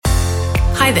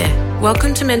Hi there.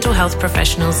 Welcome to Mental Health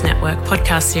Professionals Network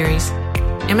podcast series.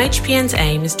 MHPN's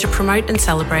aim is to promote and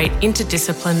celebrate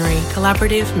interdisciplinary,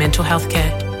 collaborative mental health care.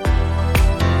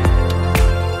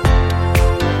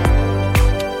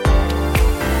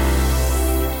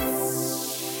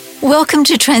 Welcome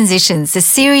to Transitions, a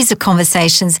series of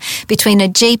conversations between a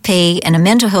GP and a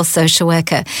mental health social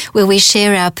worker where we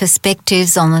share our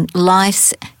perspectives on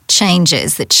life's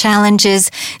changes, the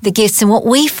challenges, the gifts, and what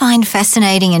we find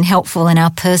fascinating and helpful in our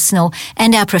personal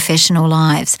and our professional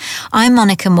lives. I'm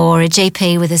Monica Moore, a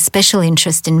GP with a special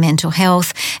interest in mental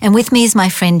health, and with me is my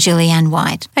friend Julianne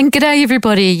White. And g'day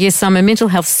everybody. Yes, I'm a mental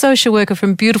health social worker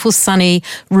from beautiful, sunny,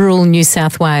 rural New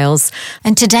South Wales.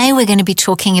 And today we're going to be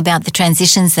talking about the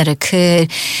transitions that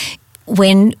occurred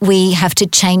when we have to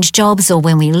change jobs or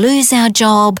when we lose our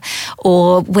job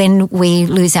or when we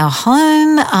lose our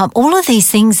home, all of these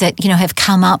things that, have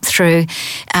come up through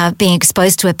being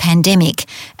exposed to a pandemic.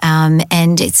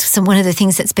 And it's one of the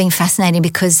things that's been fascinating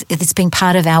because it's been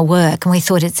part of our work and we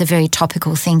thought it's a very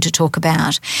topical thing to talk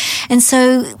about. And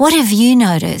so what have you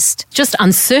noticed? Just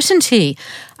uncertainty.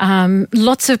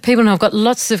 Lots of people, and I've got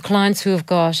lots of clients who have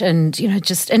got, and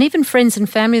even friends and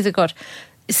family that have got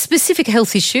specific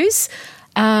health issues,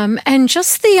 and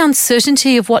just the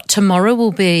uncertainty of what tomorrow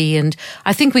will be. And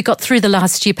I think we got through the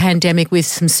last year pandemic with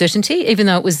some certainty, even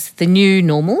though it was the new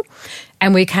normal.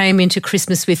 And we came into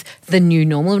Christmas with the new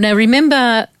normal. Now,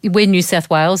 remember, we're New South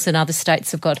Wales and other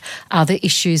states have got other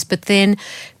issues. But then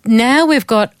now we've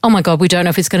got, oh my God, we don't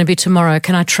know if it's going to be tomorrow.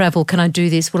 Can I travel? Can I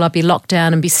do this? Will I be locked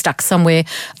down and be stuck somewhere?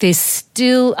 There's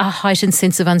still a heightened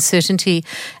sense of uncertainty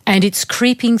and it's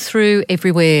creeping through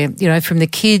everywhere, from the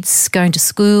kids going to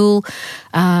school.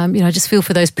 I just feel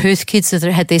for those Perth kids that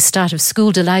had their start of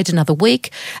school delayed another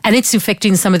week. And it's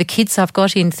affecting some of the kids I've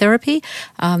got in therapy.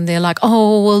 They're like,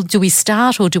 oh, well, do we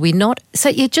start or do we not?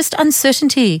 So, just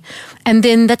uncertainty. And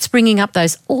then that's bringing up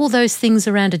all those things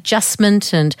around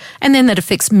adjustment and then that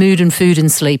affects mood and food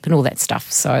and sleep and all that stuff.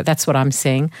 So that's what I'm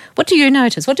seeing. What do you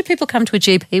notice? What do people come to a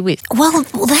GP with? Well,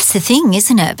 that's the thing,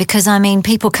 isn't it? Because,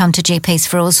 people come to GPs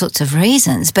for all sorts of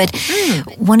reasons. But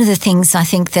one of the things I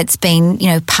think that's been,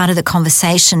 part of the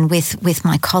conversation with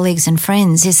my colleagues and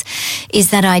friends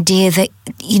is that idea that,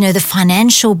 the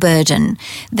financial burden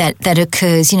that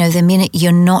occurs, the minute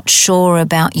you're not sure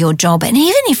about your job. And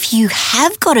even if you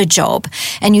have got a job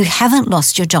and you haven't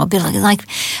lost your job,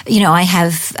 I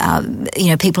have,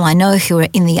 people I know who are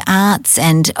in the arts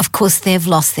and, of course, they've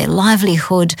lost their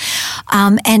livelihood.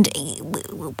 And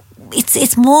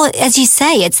it's more, as you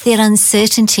say, it's that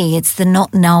uncertainty, it's the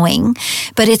not knowing,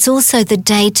 but it's also the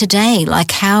day-to-day,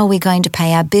 like how are we going to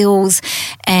pay our bills?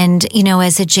 And,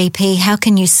 as a GP, how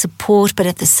can you support, but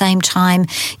at the same time,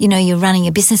 you're running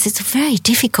a business. It's very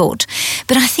difficult.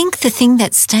 But I think the thing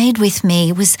that stayed with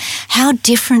me was how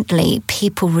differently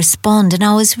people respond. And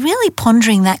I was really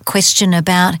pondering that question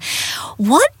about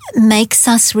what makes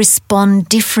us respond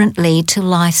differently to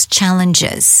life's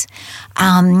challenges.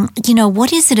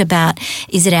 What is it about?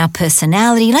 Is it our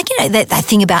personality? That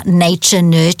thing about nature,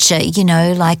 nurture,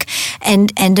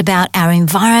 and about our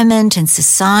environment and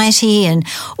society and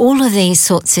all of these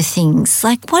sorts of things.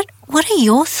 What are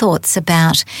your thoughts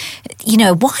about, why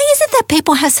is it that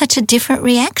people have such a different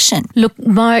reaction? Look,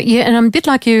 and I'm a bit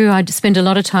like you. I spend a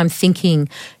lot of time thinking,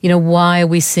 why are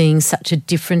we seeing such a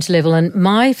different level? And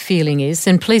my feeling is,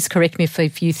 and please correct me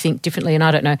if you think differently, and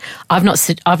I don't know, I've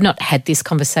not had this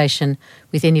conversation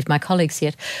with any of my colleagues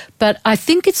yet, but I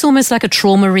think it's almost like a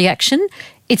trauma reaction.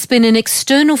 It's been an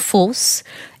external force.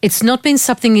 It's not been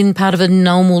something in part of a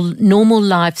normal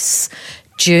life's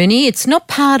journey. It's not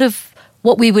part of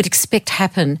what we would expect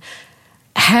happen.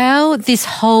 How this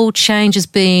whole change has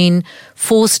been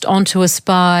forced onto us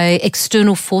by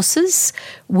external forces.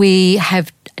 We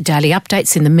have daily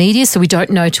updates in the media, so we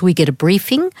don't know till we get a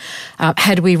briefing.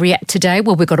 How do we react today?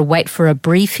 Well, we've got to wait for a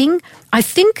briefing. I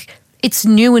think it's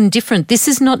new and different. This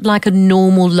is not like a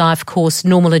normal life course,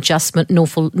 normal adjustment,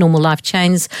 normal life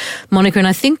change, Monica. And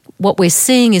I think what we're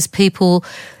seeing is people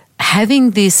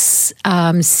having this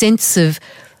sense of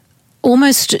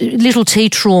almost little T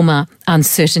trauma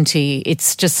uncertainty.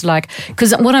 It's just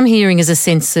because what I'm hearing is a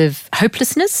sense of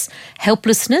hopelessness,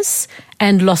 helplessness,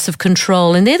 and loss of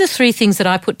control. And they're the three things that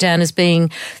I put down as being,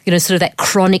 sort of that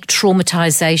chronic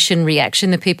traumatization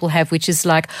reaction that people have, which is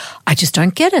I just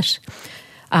don't get it.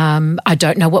 I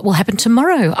don't know what will happen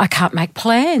tomorrow. I can't make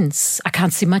plans. I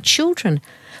can't see my children.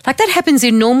 That happens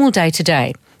in normal day to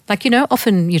day.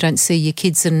 Often you don't see your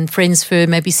kids and friends for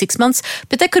maybe 6 months,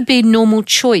 but that could be normal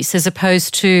choice as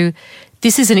opposed to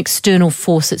this is an external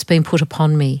force that's been put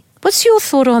upon me. What's your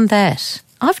thought on that?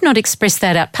 I've not expressed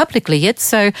that out publicly yet.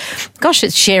 So, gosh,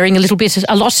 it's sharing a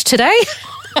lot today.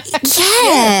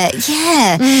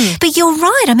 Yeah. But you're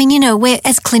right. I mean, we're,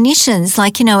 as clinicians,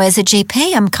 as a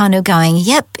GP, I'm kind of going,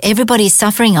 yep, everybody's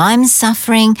suffering. I'm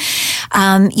suffering.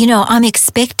 I'm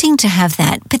expecting to have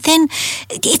that. But then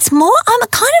it's more, I'm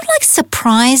kind of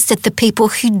surprised at the people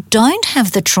who don't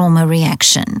have the trauma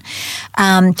reaction.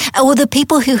 Or the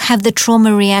people who have the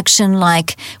trauma reaction,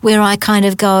 where I kind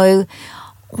of go,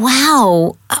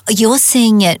 wow, you're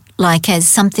seeing it as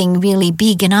something really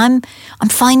big, and I'm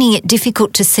finding it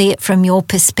difficult to see it from your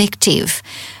perspective.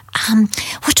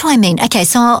 What do I mean? Okay,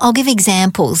 so I'll give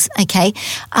examples. Okay,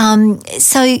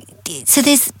 so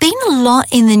there's been a lot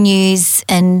in the news,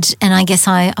 and I guess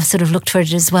I've sort of looked for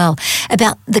it as well,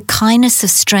 about the kindness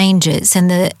of strangers and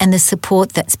the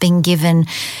support that's been given,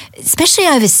 especially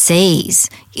overseas.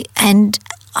 And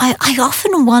I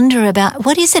often wonder about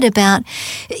what is it about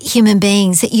human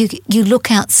beings that you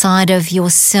look outside of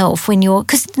yourself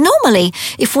because normally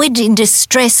if we're in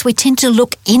distress, we tend to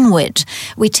look inward.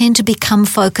 We tend to become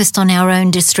focused on our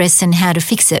own distress and how to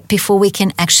fix it before we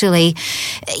can actually,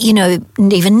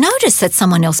 even notice that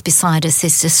someone else beside us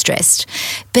is distressed.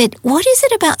 But what is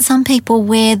it about some people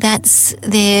where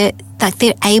they're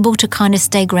able to kind of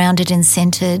stay grounded and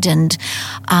centered and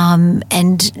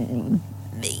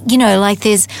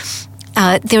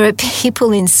there are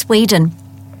people in Sweden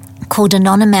called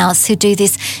Anonymous who do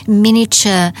this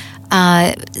miniature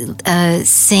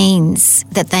scenes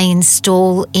that they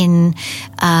install in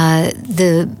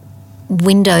the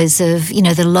windows of,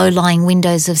 the low-lying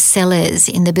windows of cellars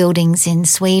in the buildings in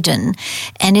Sweden.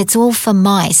 And it's all for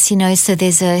mice, so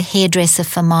there's a hairdresser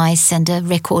for mice and a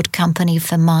record company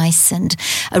for mice and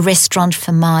a restaurant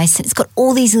for mice. It's got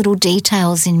all these little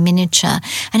details in miniature,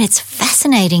 and it's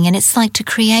fascinating, and it's to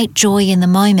create joy in the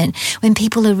moment when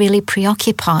people are really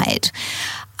preoccupied.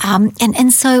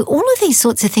 And so all of these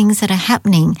sorts of things that are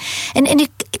happening, and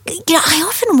I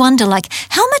often wonder,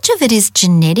 how much of it is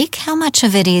genetic? How much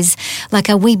of it is,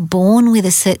 are we born with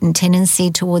a certain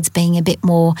tendency towards being a bit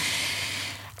more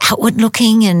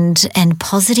outward-looking and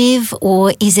positive,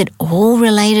 or is it all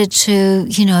related to,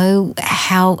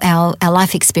 how our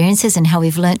life experiences and how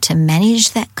we've learnt to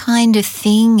manage that kind of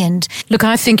thing? And look,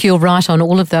 I think you're right on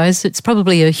all of those. It's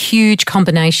probably a huge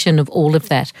combination of all of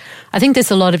that. I think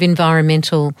there's a lot of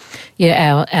environmental,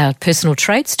 our personal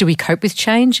traits. Do we cope with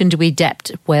change and do we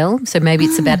adapt well? So maybe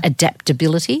it's about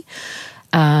adaptability.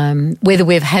 Whether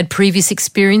we've had previous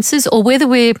experiences or whether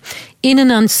we're in an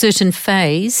uncertain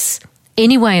phase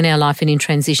anyway in our life and in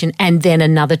transition, and then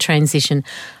another transition.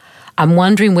 I'm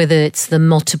wondering whether it's the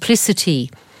multiplicity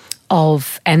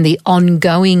and the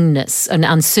ongoingness and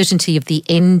uncertainty of the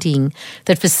ending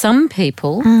that for some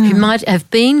people who might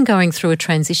have been going through a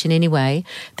transition anyway,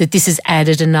 that this has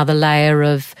added another layer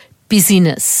of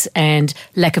busyness and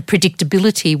lack of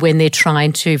predictability when they're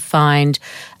trying to find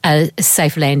a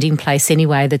safe landing place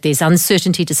anyway, that there's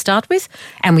uncertainty to start with,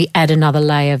 and we add another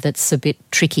layer that's a bit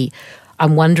tricky.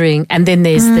 I'm wondering, and then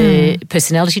there's the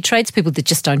personality traits, people that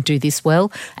just don't do this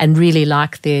well and really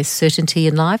like their certainty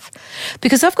in life.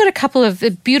 Because I've got a couple of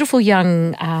beautiful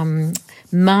young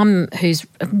mum who's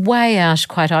way out,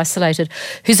 quite isolated,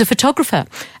 who's a photographer,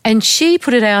 and she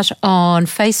put it out on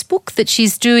Facebook that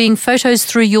she's doing photos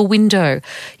through your window.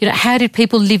 How did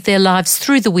people live their lives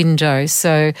through the window?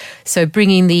 So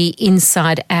bringing the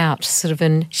inside out sort of,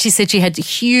 and she said she had a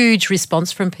huge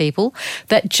response from people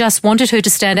that just wanted her to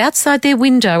stand outside their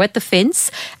window at the fence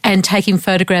and taking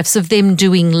photographs of them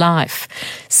doing life.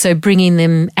 So bringing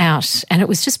them out, and it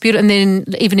was just beautiful. And then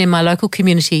even in my local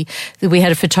community, we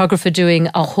had a photographer doing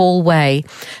a hallway,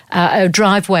 a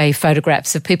driveway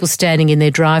photographs of people standing in their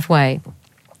driveway.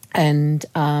 And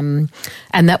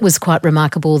that was quite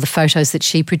remarkable, the photos that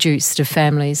she produced of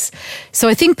families. So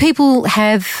I think people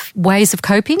have ways of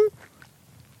coping.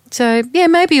 So, yeah,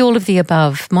 maybe all of the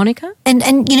above, Monica. And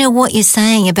what you're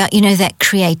saying about, that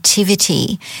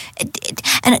creativity,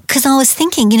 and because I was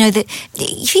thinking, that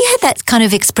if you had that kind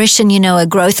of expression, a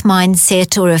growth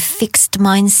mindset or a fixed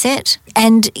mindset,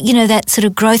 and, that sort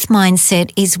of growth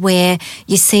mindset is where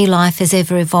you see life as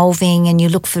ever evolving and you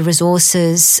look for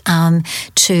resources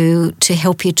to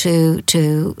help you to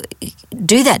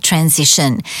do that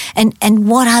transition. And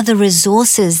what are the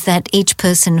resources that each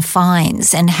person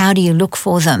finds and how do you look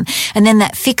for them? And then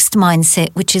that fixed mindset,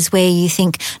 which is where you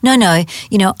think, no,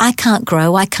 I can't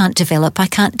grow, I can't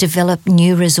develop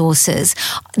new resources.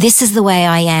 This is the way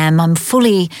I am. I'm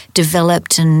fully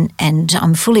developed and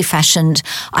I'm fully fashioned.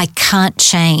 I can't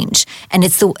change. And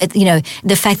it's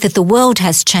the fact that the world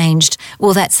has changed,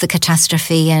 well, that's the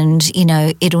catastrophe and,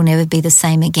 it'll never be the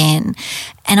same again.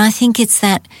 And I think it's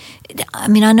that I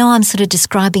mean, I know I'm sort of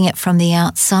describing it from the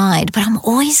outside, but I'm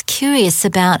always curious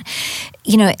about,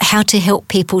 how to help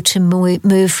people to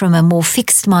move from a more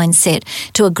fixed mindset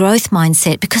to a growth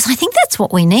mindset, because I think that's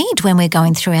what we need when we're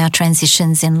going through our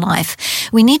transitions in life.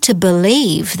 We need to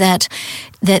believe that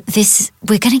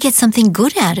we're going to get something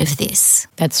good out of this.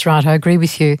 That's right. I agree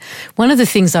with you. One of the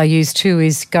things I use too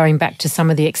is going back to some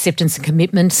of the acceptance and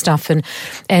commitment stuff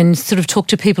and sort of talk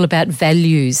to people about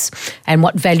values and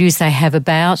what values they have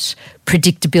about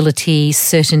predictability,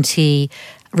 certainty,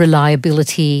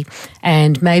 reliability,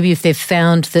 and maybe if they've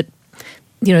found that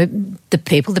the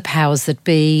people, the powers that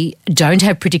be, don't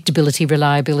have predictability,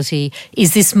 reliability,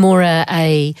 is this more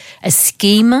a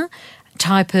schema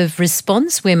type of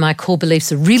response where my core beliefs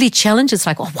are really challenged? It's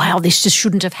like, oh, wow, this just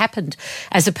shouldn't have happened,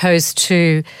 as opposed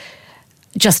to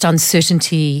just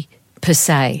uncertainty per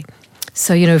se.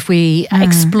 So, if we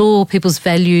explore people's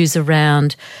values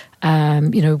around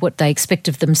what they expect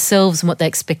of themselves and what they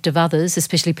expect of others,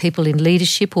 especially people in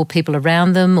leadership or people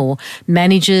around them or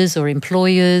managers or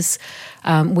employers,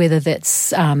 whether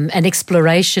that's an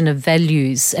exploration of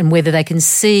values and whether they can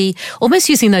see, almost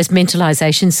using those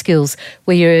mentalisation skills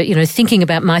where you're, thinking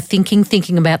about my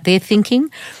thinking about their thinking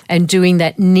and doing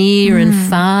that near and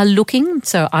far looking.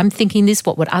 So I'm thinking this,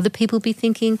 what would other people be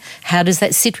thinking? How does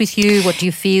that sit with you? What do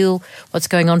you feel? What's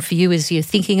going on for you as you're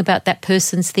thinking about that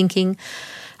person's thinking?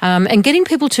 And getting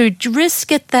people to just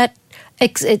get that,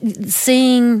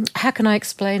 seeing, how can I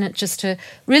explain it, just to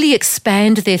really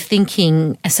expand their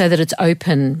thinking so that it's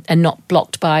open and not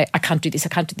blocked by, I can't do this,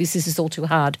 this is all too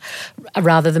hard,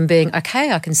 rather than being,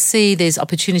 okay, I can see there's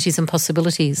opportunities and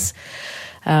possibilities.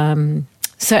 And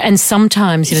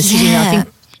sometimes, sitting, I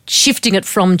think, shifting it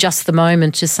from just the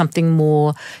moment to something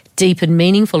more deep and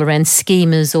meaningful around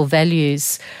schemas or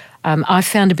values. I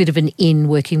found a bit of an in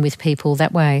working with people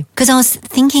that way. Because I was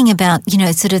thinking about,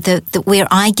 sort of the where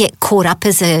I get caught up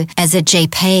as a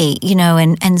GP,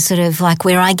 and sort of like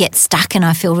where I get stuck and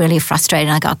I feel really frustrated.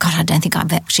 I go, God, I don't think I'm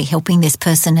actually helping this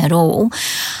person at all.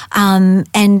 And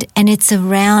it's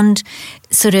around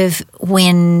sort of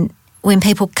when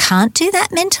people can't do that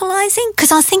mentalising.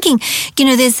 Because I was thinking,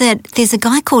 there's a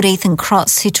guy called Ethan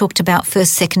Kross who talked about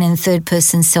first, second and third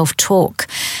person self-talk.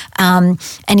 And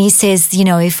he says,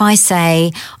 if I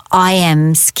say I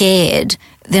am scared,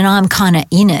 then I'm kind of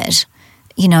in it,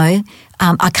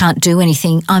 I can't do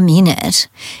anything, I'm in it.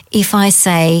 If I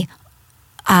say,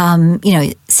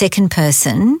 second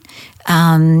person,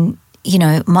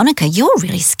 Monica, you're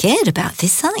really scared about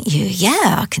this, aren't you?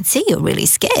 Yeah, I can see you're really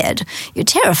scared. You're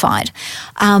terrified.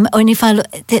 And if I look,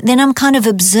 then I'm kind of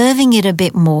observing it a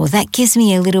bit more. That gives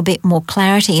me a little bit more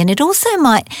clarity. And it also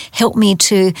might help me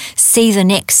to see the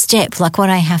next step, like what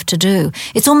I have to do.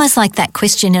 It's almost like that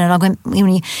question,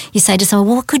 when you say to someone,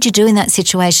 well, what could you do in that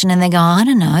situation? And they go, I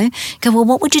don't know. Go, well,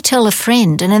 what would you tell a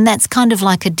friend? And then that's kind of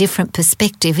like a different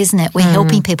perspective, isn't it? We're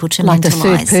helping people to like mentalise.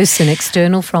 Like the third person,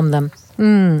 external from them.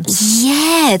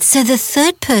 Yeah, so the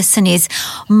third person is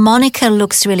Monica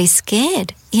looks really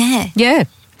scared. Yeah.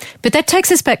 But that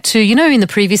takes us back to, in the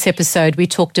previous episode we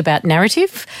talked about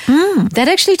narrative. That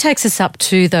actually takes us up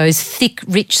to those thick,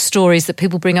 rich stories that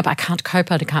people bring up. I can't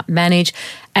cope, I can't manage.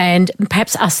 And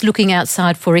perhaps us looking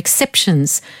outside for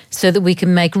exceptions so that we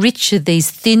can make richer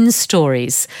these thin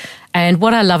stories. And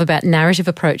what I love about narrative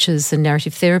approaches and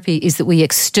narrative therapy is that we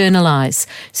externalise.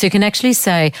 So you can actually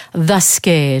say, the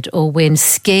scared, or when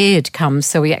scared comes,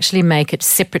 so we actually make it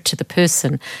separate to the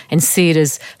person and see it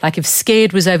as, like if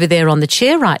scared was over there on the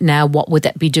chair right now, what would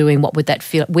that be doing? What would that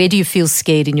feel? Where do you feel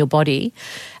scared in your body?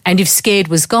 And if scared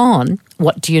was gone,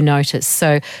 what do you notice?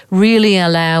 So really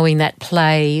allowing that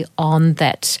play on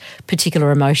that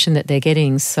particular emotion that they're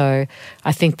getting. So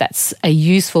I think that's a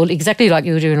useful, exactly like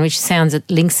you were doing, which sounds, it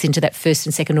links into that first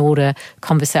and second order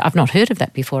conversation. I've not heard of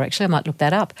that before, actually. I might look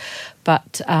that up.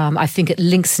 But I think it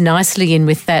links nicely in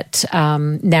with that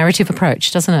narrative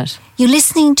approach, doesn't it? You're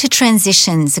listening to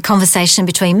Transitions, a conversation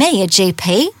between me, a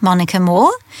GP, Monica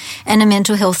Moore, and a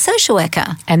mental health social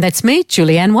worker. And that's me,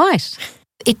 Julianne White.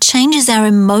 It changes our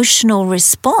emotional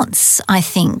response, I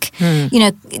think.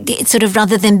 It's sort of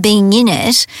rather than being in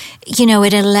it,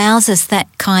 it allows us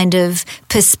that kind of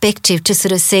perspective to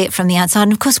sort of see it from the outside.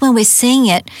 And of course, when we're seeing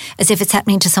it as if it's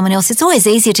happening to someone else, it's always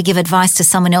easier to give advice to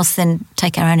someone else than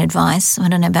take our own advice. I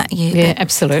don't know about you. Yeah,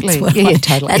 absolutely.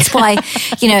 Totally. That's why,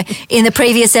 in the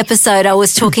previous episode, I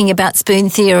was talking about spoon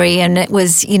theory, and it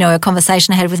was, a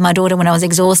conversation I had with my daughter when I was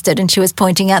exhausted, and she was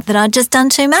pointing out that I'd just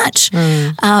done too much.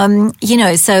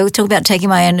 So talk about taking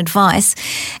my own advice.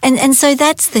 And so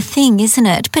that's the thing, isn't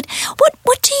it? But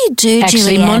what do you do,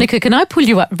 actually, Julianne? Monica, can I pull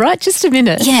you up right just a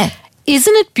minute? Yeah.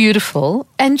 Isn't it beautiful?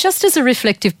 And just as a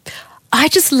reflective, I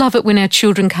just love it when our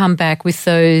children come back with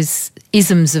those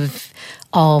isms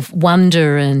of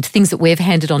wonder and things that we've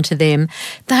handed on to them.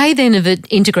 They then have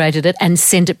integrated it and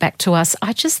sent it back to us.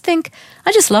 I just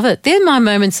love it. They're my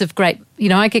moments of great,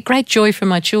 I get great joy from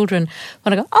my children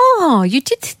when I go, oh, you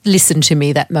did listen to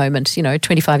me that moment,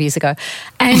 25 years ago,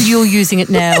 and you're using it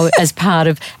now as part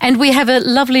of, and we have a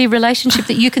lovely relationship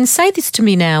that you can say this to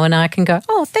me now and I can go,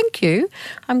 oh, thank you.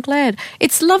 I'm glad.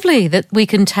 It's lovely that we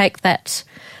can take that.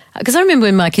 Because I remember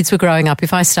when my kids were growing up,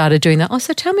 if I started doing that, oh,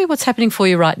 so tell me what's happening for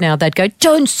you right now. They'd go,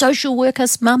 don't social work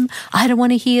us, Mum. I don't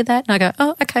want to hear that. And I go,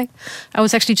 oh, okay. I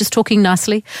was actually just talking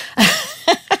nicely.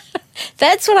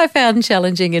 That's what I found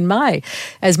challenging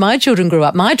as my children grew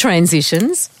up. My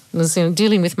transitions was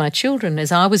dealing with my children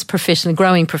as I was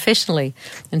growing professionally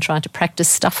and trying to practice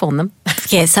stuff on them.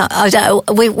 Yes,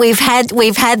 we've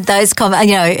had those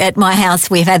at my house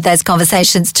we've had those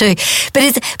conversations too.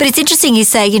 But it's interesting you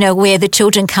say where the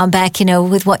children come back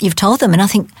with what you've told them, and I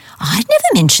think I'd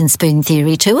never mentioned spoon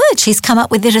theory to her. She's come up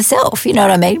with it herself. You know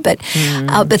what I mean? But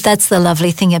that's the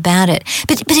lovely thing about it.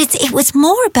 But it was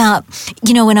more about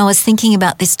when I was thinking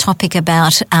about this topic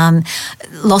about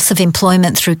loss of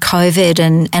employment through COVID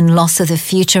and loss of the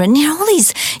future, and all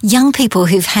these young people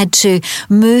who've had to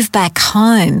move back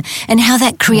home, and how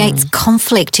that creates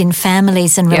conflict in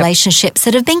families and relationships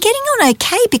that have been getting on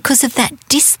okay because of that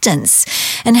distance,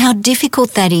 and how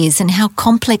difficult that is and how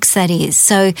complex that is.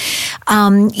 So,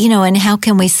 and how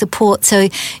can we support? So,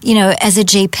 as a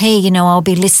GP, I'll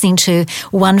be listening to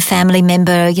one family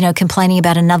member, complaining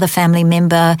about another family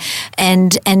member,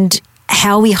 and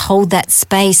how we hold that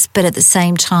space, but at the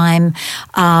same time,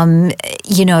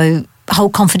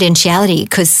 hold confidentiality,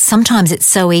 because sometimes it's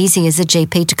so easy as a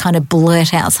GP to kind of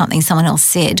blurt out something someone else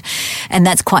said, and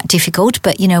that's quite difficult,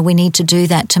 but we need to do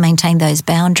that to maintain those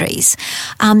boundaries.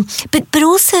 But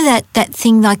also that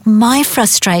thing, like my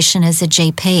frustration as a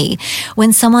GP,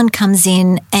 when someone comes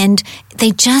in and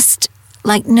they just,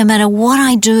 like, no matter what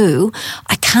I do,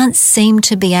 I can't seem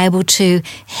to be able to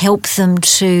help them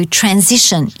to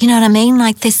transition. You know what I mean?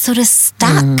 Like they're sort of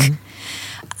stuck.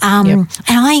 And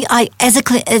I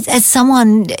as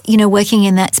someone, working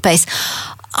in that space,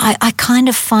 I kind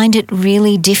of find it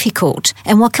really difficult.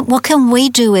 And what can we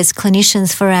do as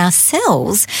clinicians for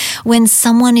ourselves when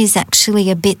someone is actually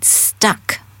a bit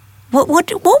stuck? What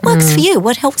works for you?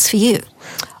 What helps for you?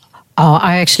 Oh,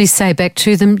 I actually say back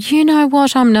to them,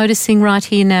 what I'm noticing right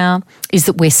here now is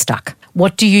that we're stuck.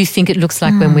 What do you think it looks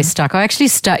like when we're stuck? I actually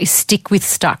stick with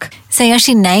stuck. So you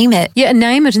actually name it. Yeah,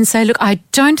 name it and say, look, I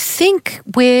don't think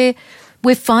we're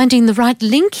finding the right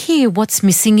link here. What's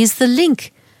missing is the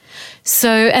link. So,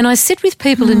 and I sit with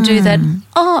people and do that.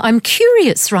 Oh, I'm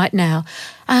curious right now.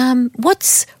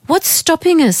 What's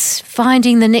stopping us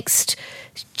finding the next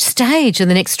stage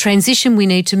and the next transition we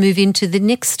need to move into, the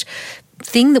next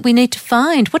thing that we need to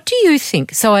find? What do you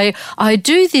think? So I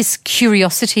do this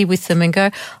curiosity with them and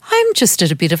go, I'm just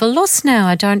at a bit of a loss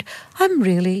now.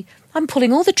 I'm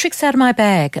pulling all the tricks out of my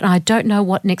bag and I don't know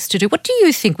what next to do. What do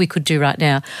you think we could do right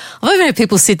now? I've even had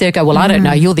people sit there and go, well, I don't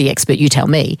know. You're the expert. You tell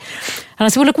me. And I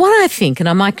said, well, look, what I think, and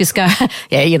I might just go,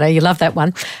 yeah, you love that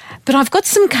one. But I've got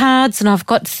some cards and I've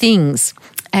got things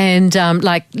and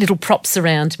like little props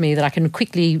around me that I can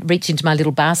quickly reach into my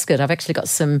little basket. I've actually got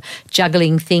some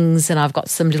juggling things and I've got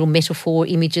some little metaphor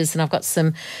images and I've got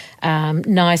some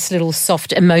nice little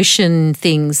soft emotion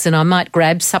things, and I might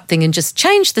grab something and just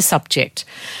change the subject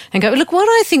and go, look, what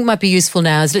I think might be useful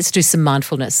now is let's do some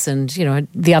mindfulness. And,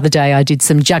 the other day I did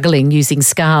some juggling using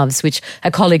scarves, which a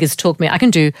colleague has taught me I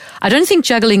can do. I don't think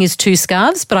juggling is 2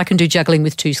 scarves, but I can do juggling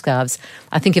with 2 scarves.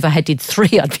 I think if I did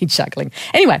 3, I'd be juggling.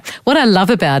 Anyway, what I love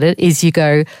about it is you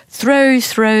go throw,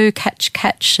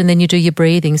 catch, and then you do your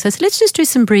breathing. So let's just do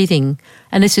some breathing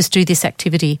and let's just do this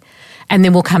activity. And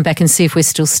then we'll come back and see if we're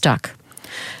still stuck.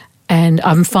 And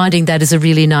I'm finding that is a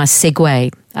really nice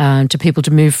segue to people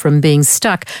to move from being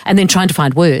stuck and then trying to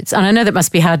find words. And I know that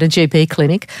must be hard in a GP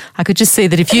clinic. I could just see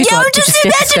that if you got I'm just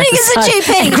imagining as a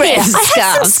GP. I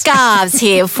have some scarves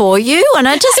here for you, and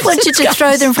I just want you to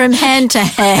throw them from hand to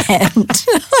hand.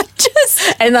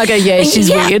 And I go, yeah, she's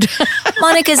weird.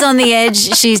 Monica's on the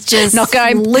edge. She's just not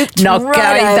going right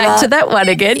back to that one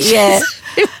again. Yeah.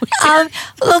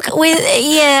 Look,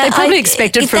 they probably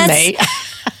expect it from me.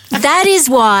 That is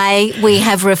why we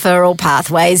have referral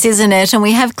pathways, isn't it? And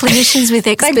we have clinicians with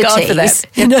expertise. Thank God for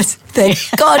that. Thank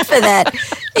God for that.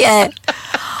 Yeah.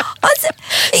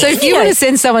 So if you want to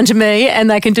send someone to me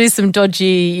and they can do some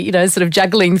dodgy, sort of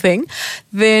juggling thing,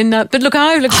 then, but look,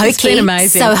 it's been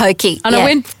amazing. So hokey. And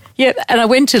I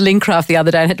went to Lincraft the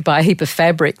other day and had to buy a heap of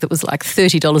fabric that was like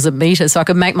 $30 a metre so I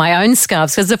could make my own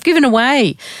scarves because I've given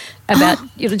away about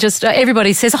just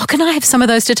everybody says, "Oh, can I have some of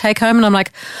those to take home?" And I'm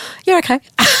like, "Yeah, okay,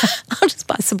 I'll just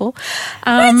buy some more."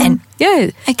 Right then.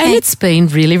 Yeah, Okay. and it's been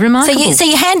really remarkable. So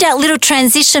you hand out little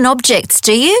transition objects,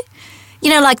 do you? You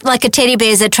know, like a teddy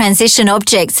bear is a transition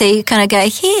object. So you kind of go,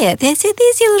 here, there's your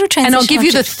little transition And I'll give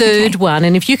you the object. third one.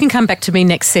 And if you can come back to me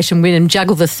next session and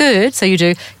juggle the third, so you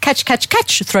do catch, catch,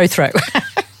 catch, throw, throw.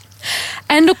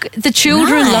 And look, the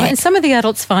children love it, and some of the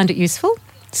adults find it useful.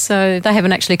 So they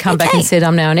haven't actually come back and said,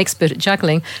 I'm now an expert at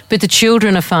juggling. But the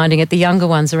children are finding it. The younger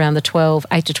ones around the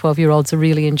 8 to 12-year-olds are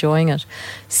really enjoying it.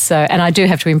 So, and I do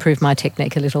have to improve my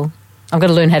technique a little. I've got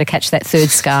to learn how to catch that third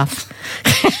scarf.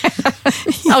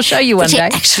 I'll show you one day.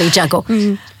 Actually juggle.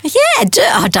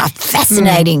 Yeah,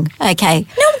 fascinating. Okay.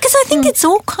 No, because I think it's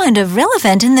all kind of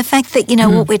relevant, and the fact that,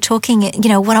 what we're talking,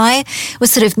 what I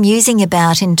was sort of musing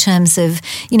about in terms of,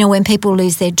 when people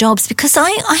lose their jobs, because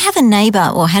I have a neighbour,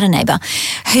 or had a neighbour,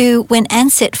 who, when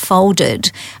Ansett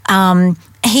folded,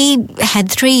 he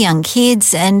had 3 young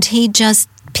kids, and he just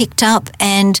picked up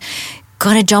and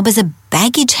got a job as a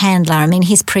baggage handler. I mean,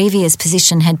 his previous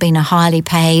position had been a highly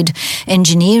paid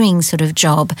engineering sort of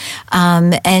job,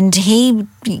 and he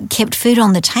kept food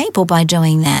on the table by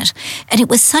doing that. And it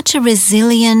was such a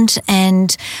resilient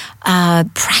and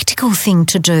practical thing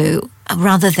to do,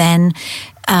 rather than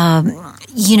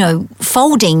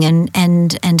folding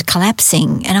and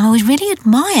collapsing. And I really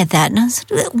admired that. And I was,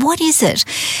 what is it?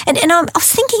 And I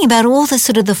was thinking about all the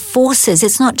sort of the forces.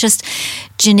 It's not just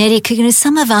genetic.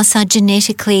 Some of us are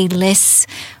genetically less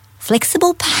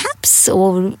flexible, perhaps,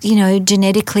 or,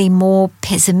 genetically more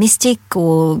pessimistic,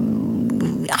 or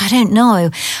I don't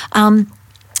know,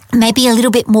 maybe a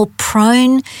little bit more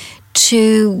prone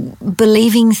to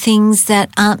believing things that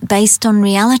aren't based on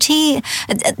reality.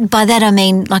 By that I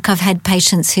mean, like, I've had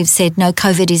patients who've said, no,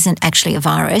 COVID isn't actually a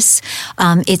virus.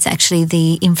 It's actually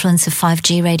the influence of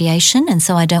 5G radiation, and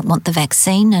so I don't want the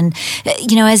vaccine. And,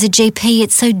 as a GP,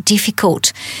 it's so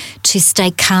difficult to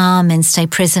stay calm and stay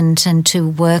present and to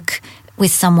work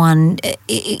with someone,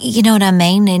 you know what I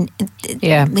mean? And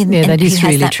that is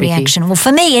really tricky. Reaction. Well,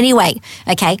 for me anyway,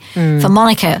 okay, for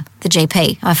Monica, the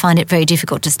GP, I find it very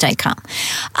difficult to stay calm.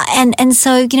 And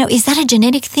so, is that a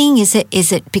genetic thing? Is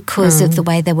it because of the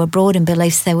way they were brought and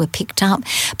beliefs they were picked up?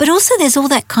 But also there's all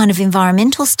that kind of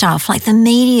environmental stuff, like the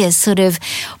media sort of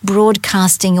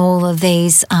broadcasting all of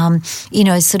these,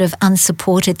 sort of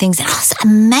unsupported things. And I was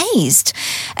amazed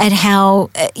at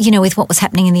how, with what was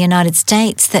happening in the United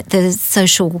States, that the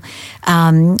social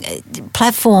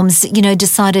platforms,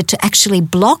 decided to actually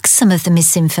block some of the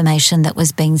misinformation that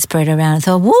was being spread around. I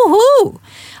thought, woohoo!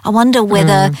 I wonder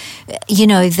whether,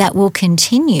 that will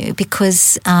continue,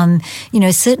 because,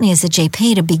 certainly as a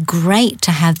GP, it'd be great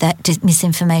to have that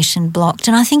misinformation blocked.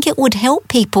 And I think it would help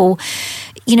people,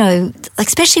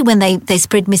 especially when they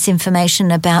spread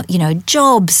misinformation about,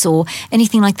 jobs or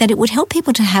anything like that, it would help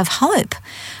people to have hope.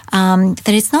 That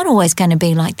it's not always going to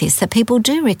be like this, that people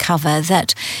do recover,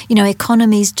 that,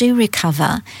 economies do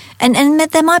recover, and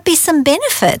that there might be some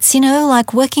benefits,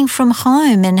 like working from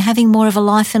home and having more of a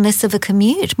life and less of a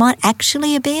commute might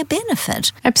actually be a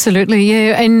benefit. Absolutely,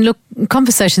 yeah. And look,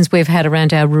 conversations we've had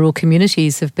around our rural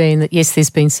communities have been that, yes, there's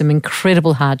been some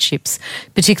incredible hardships,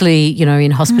 particularly,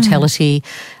 in hospitality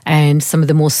and some of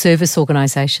the more service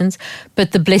organisations,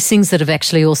 but the blessings that have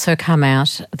actually also come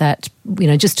out, that,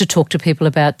 just to talk to people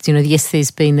about, yes,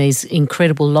 there's been these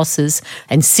incredible losses,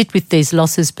 and sit with these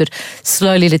losses, but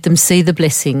slowly let them see the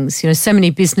blessings. So many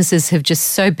businesses have just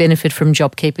so benefited from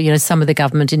JobKeeper, some of the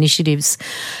government initiatives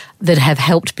that have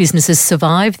helped businesses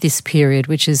survive this period,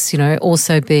 which has,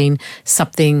 also been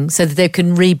something so that they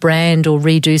can rebrand or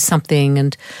redo something.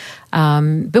 And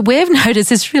but we've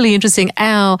noticed, it's really interesting,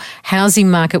 our housing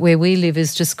market where we live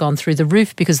has just gone through the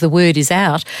roof, because the word is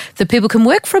out that people can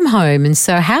work from home. And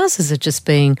so houses are just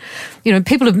being,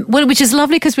 which is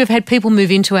lovely, because we've had people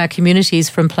move into our communities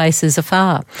from places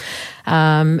afar.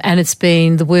 And it's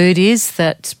been, the word is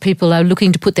that people are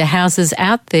looking to put their houses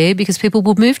out there, because people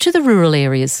will move to the rural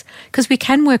areas because we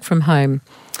can work from home.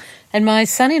 And my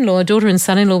daughter and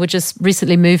son-in-law were just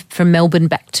recently moved from Melbourne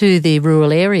back to the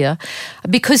rural area,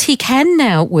 because he can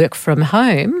now work from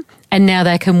home, and now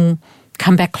they can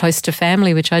come back close to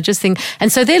family, which I just think.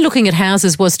 And so they're looking at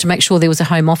houses was to make sure there was a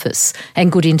home office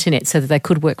and good internet so that they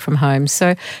could work from home.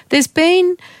 So there's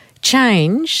been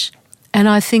change, and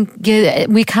I think,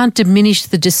 we can't diminish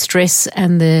the distress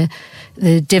and the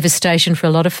devastation for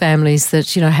a lot of families that,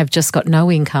 have just got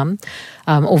no income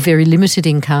or very limited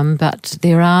income, but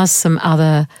there are some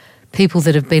other people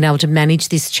that have been able to manage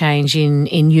this change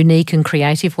in unique and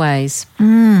creative ways.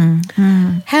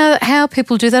 How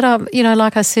people do that,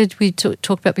 like I said, we talked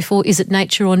about before, is it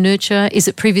nature or nurture? Is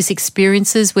it previous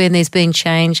experiences when there's been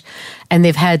change and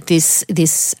they've had this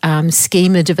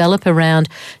schema develop around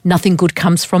nothing good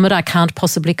comes from it, I can't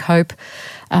possibly cope.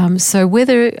 So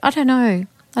whether, I don't know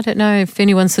if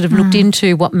anyone sort of looked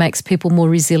into what makes people more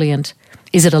resilient.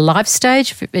 Is it a life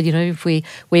stage? If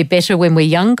we're better when we're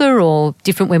younger or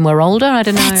different when we're older? I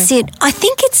don't know. That's it. I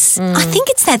think it's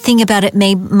that thing about it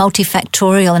being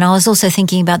multifactorial. And I was also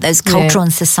thinking about those cultural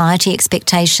and society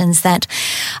expectations that,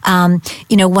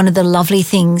 one of the lovely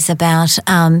things about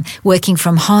working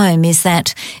from home is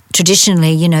that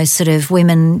traditionally, sort of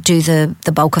women do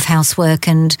the bulk of housework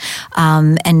and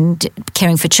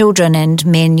caring for children, and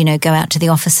men, go out to the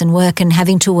office and work, and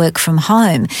having to work from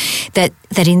home.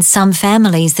 That in some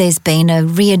families there's been a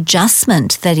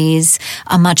readjustment that is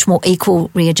a much more equal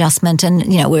readjustment, and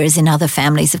whereas in other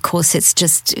families, of course, it's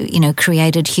just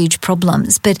created huge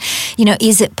problems. But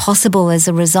is it possible as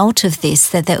a result of this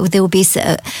that there will be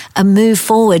a move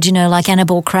forward? Like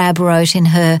Annabel Crabb wrote in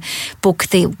her book,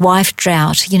 The Wife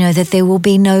Drought. That there will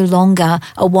be no longer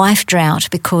a wife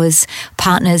drought because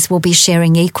partners will be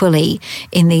sharing equally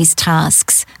in these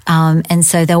tasks. And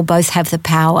so they'll both have the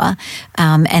power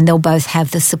and they'll both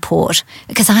have the support.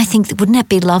 Because I think, wouldn't that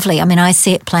be lovely? I mean, I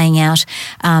see it playing out,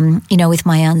 with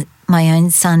my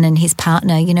own son and his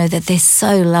partner, that they're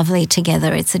so lovely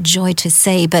together. It's a joy to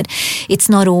see, but it's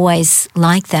not always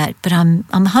like that. But I'm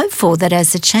hopeful that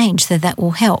as a change that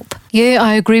will help. Yeah,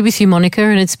 I agree with you, Monica,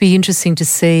 and it's be interesting to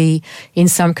see in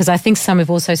some, because I think some have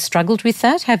also struggled with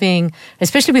that,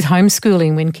 especially with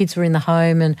homeschooling, when kids were in the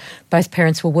home and both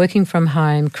parents were working from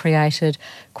home, created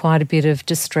quite a bit of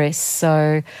distress.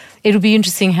 So it'll be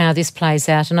interesting how this plays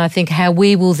out, and I think how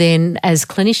we will then, as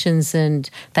clinicians and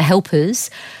the helpers,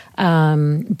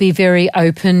 be very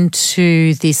open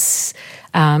to this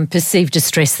perceived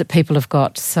distress that people have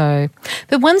got. So,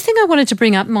 but one thing I wanted to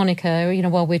bring up, Monica,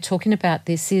 while we're talking about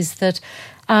this, is that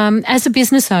as a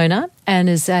business owner and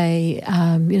as a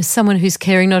someone who's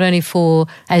caring not only for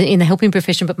in the helping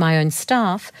profession but my own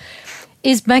staff,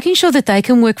 is making sure that they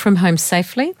can work from home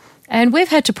safely. And we've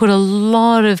had to put a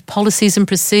lot of policies and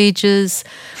procedures.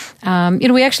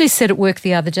 We actually said at work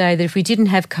the other day that if we didn't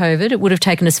have COVID, it would have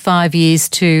taken us 5 years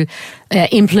to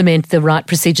implement the right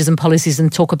procedures and policies and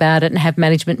talk about it and have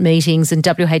management meetings and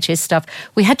WHS stuff.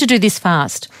 We had to do this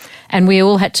fast, and we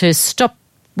all had to stop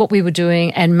what we were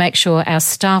doing and make sure our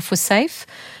staff were safe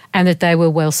and that they were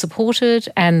well supported,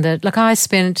 and that, I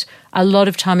spent a lot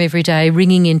of time every day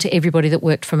ringing into everybody that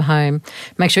worked from home,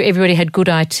 make sure everybody had good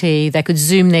IT, they could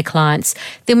Zoom their clients.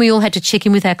 Then we all had to check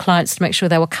in with our clients to make sure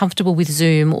they were comfortable with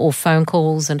Zoom or phone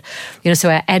calls. And, so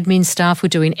our admin staff were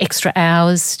doing extra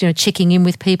hours, checking in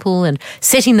with people and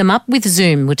setting them up with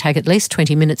Zoom. Would take at least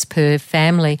 20 minutes per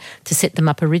family to set them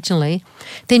up originally.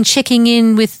 Then checking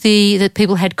in with that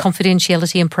people had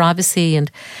confidentiality and privacy.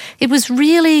 And it was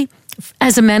really,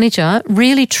 as a manager,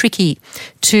 really tricky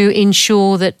to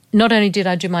ensure that not only did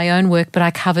I do my own work, but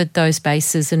I covered those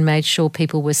bases and made sure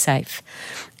people were safe.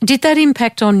 Did that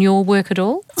impact on your work at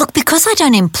all? Look, because I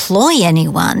don't employ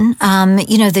anyone,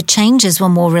 the changes were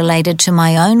more related to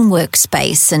my own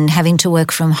workspace and having to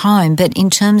work from home. But in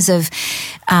terms of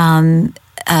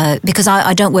because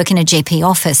I don't work in a GP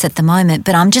office at the moment,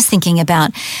 but I'm just thinking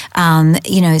about,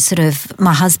 sort of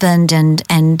my husband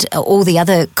and all the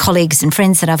other colleagues and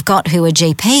friends that I've got who are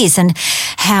GPs, and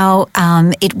how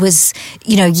it was,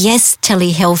 yes,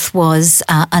 telehealth was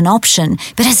an option,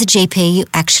 but as a GP, you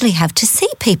actually have to see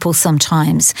people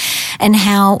sometimes, and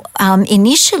how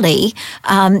initially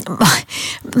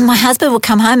my husband would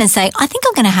come home and say, I think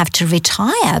I'm going to have to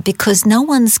retire because no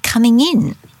one's coming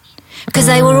in. Because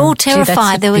they were all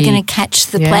terrified they were going to catch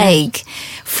the plague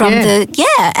from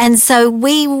and so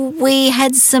we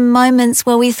had some moments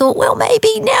where we thought, well,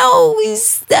 maybe now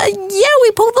is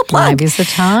we pull the plug. Maybe it's the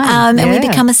time. And we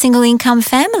become a single income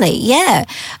family,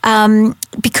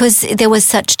 because there was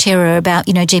such terror about,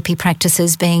 GP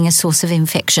practices being a source of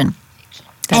infection.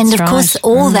 And, of course,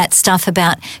 all that stuff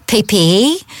about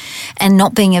PPE and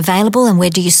not being available, and where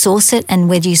do you source it, and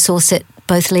where do you source it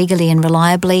both legally and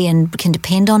reliably and can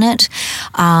depend on it.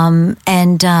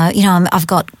 I've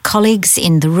got colleagues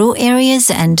in the rural areas,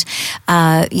 and,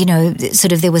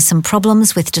 sort of there were some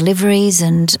problems with deliveries,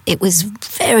 and it was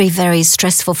very, very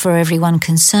stressful for everyone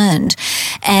concerned.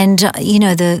 And,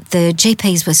 the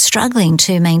GPs were struggling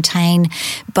to maintain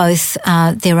both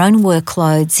their own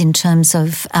workloads in terms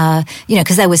of,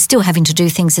 because they were still having to do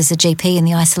things as a GP in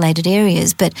the isolated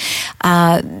areas, but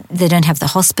they don't have the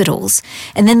hospitals.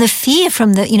 And then the fear from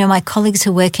from my colleagues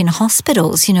who work in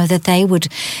hospitals, that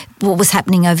what was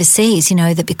happening overseas,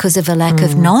 that because of a lack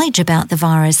of knowledge about the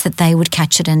virus, that they would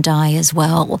catch it and die as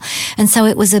well. And so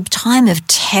it was a time of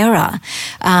terror,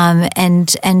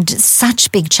 and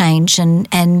such big change and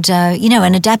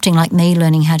adapting, like me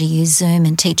learning how to use Zoom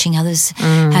and teaching others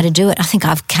how to do it. I think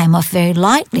I've came off very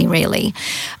lightly, really,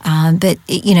 but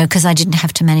because I didn't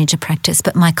have to manage a practice.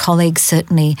 But my colleagues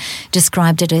certainly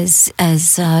described it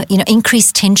as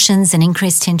increased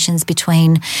tensions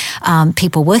between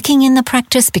people working in the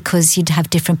practice, because you'd have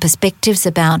different perspectives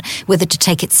about whether to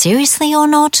take it seriously or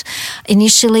not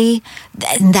initially.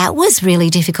 And that was really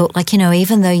difficult. Like,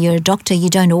 even though you're a doctor, you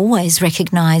don't always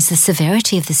recognise the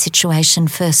severity of the situation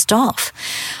first off.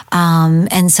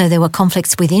 And so there were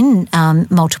conflicts within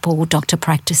multiple doctor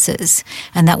practices,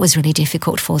 and that was really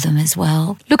difficult for them as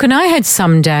well. Look, and I had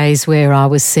some days where I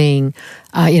was seeing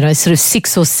sort of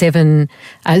 6 or 7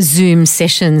 Zoom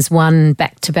sessions, one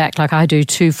back to back, like I do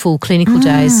 2 full clinical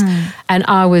days. And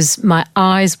my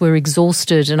eyes were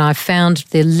exhausted, and I found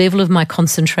the level of my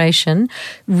concentration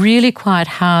really quite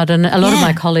hard. And a lot of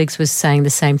my colleagues were saying the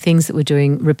same things, that we're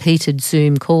doing repeated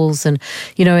Zoom calls. And,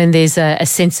 and there's a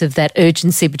sense of that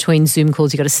urgency between Zoom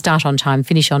calls. You've got to start on time,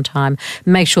 finish on time,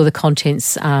 make sure the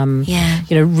content's,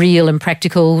 real and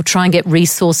practical, try and get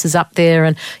resources up there.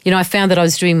 And, I found that I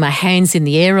was doing my hands in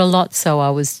the air a lot, so I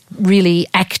was really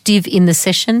active in the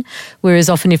session, whereas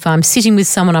often if I'm sitting with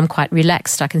someone, I'm quite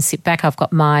relaxed. I can sit back. I've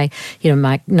got my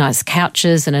nice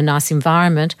couches and a nice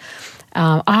environment.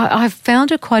 I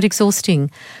found it quite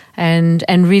exhausting, and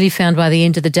really found by the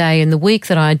end of the day and the week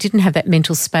that I didn't have that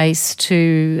mental space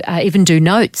to even do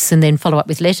notes and then follow up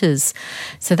with letters.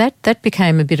 So that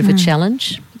became a bit of a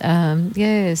challenge. I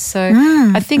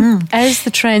think as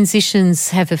the transitions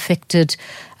have affected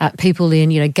people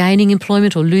in, gaining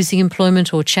employment or losing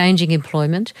employment or changing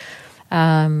employment,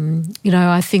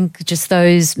 I think just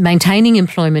those maintaining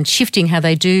employment, shifting how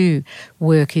they do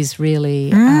work is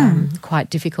really quite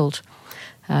difficult.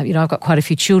 I've got quite a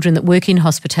few children that work in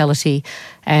hospitality,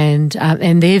 and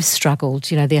they've struggled.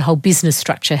 Their whole business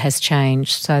structure has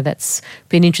changed. So that's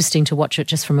been interesting to watch it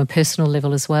just from a personal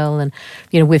level as well. And,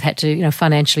 we've had to,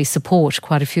 financially support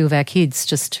quite a few of our kids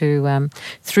just to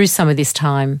through some of this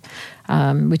time,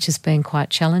 which has been quite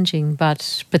challenging.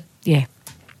 But yeah,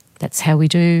 that's how we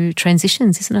do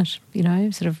transitions, isn't it?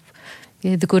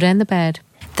 The good and the bad.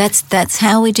 That's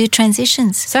how we do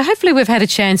transitions. So hopefully we've had a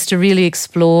chance to really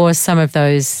explore some of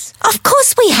those. Of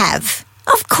course we have.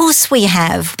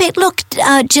 But look,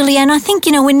 Gillian, I think,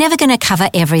 we're never going to cover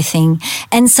everything.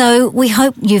 And so we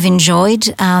hope you've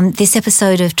enjoyed this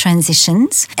episode of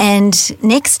Transitions. And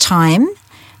next time,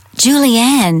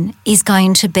 Julianne is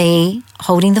going to be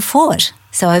holding the fort.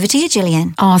 So over to you,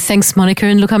 Gillian. Oh, thanks, Monica.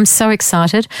 And look, I'm so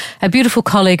excited. A beautiful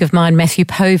colleague of mine, Matthew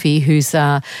Povey, who's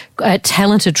a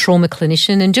talented trauma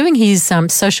clinician and doing his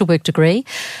social work degree,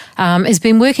 has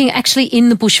been working actually in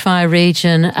the bushfire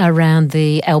region around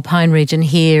the Alpine region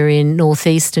here in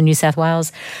northeastern New South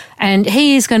Wales. And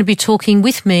he is going to be talking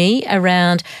with me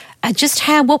around just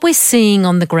what we're seeing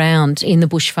on the ground in the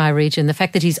bushfire region, the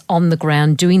fact that he's on the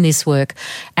ground doing this work,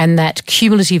 and that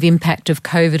cumulative impact of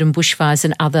COVID and bushfires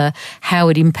and how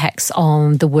it impacts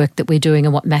on the work that we're doing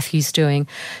and what Matthew's doing.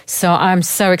 So I'm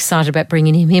so excited about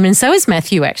bringing him in, and so is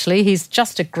Matthew, actually. He's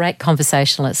just a great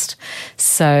conversationalist.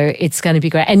 So it's going to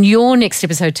be great. And your next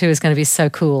episode too is going to be so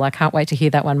cool. I can't wait to hear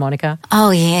that one, Monica.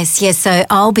 Oh, yes. So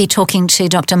I'll be talking to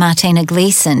Dr. Martina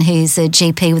Gleeson, who's a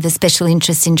GP with a special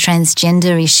interest in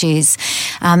transgender issues.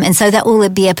 And so that will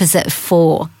be episode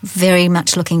 4. Very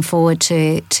much looking forward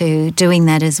to doing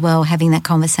that as well, having that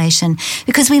conversation,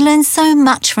 because we learn so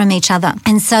much from each other.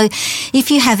 And so if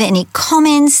you have any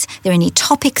comments, there are any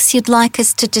topics you'd like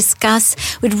us to discuss,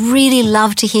 we'd really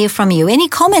love to hear from you. Any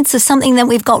comments of something that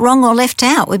we've got wrong or left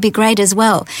out would be great as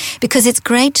well, because it's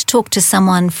great to talk to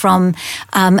someone from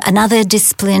another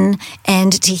discipline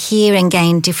and to hear and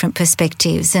gain different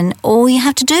perspectives. And all you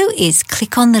have to do is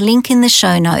click on the link in the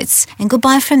show notes. And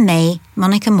goodbye from me,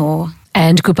 Monica Moore.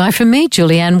 And goodbye from me,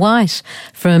 Julianne White,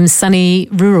 from sunny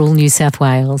rural New South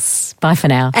Wales. Bye for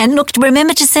now. And look,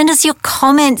 remember to send us your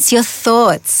comments, your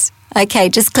thoughts. Okay,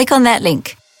 just click on that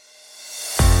link.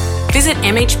 Visit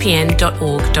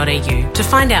mhpn.org.au to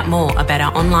find out more about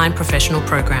our online professional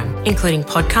program, including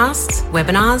podcasts,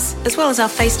 webinars, as well as our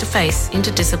face-to-face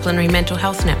interdisciplinary mental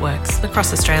health networks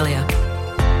across Australia.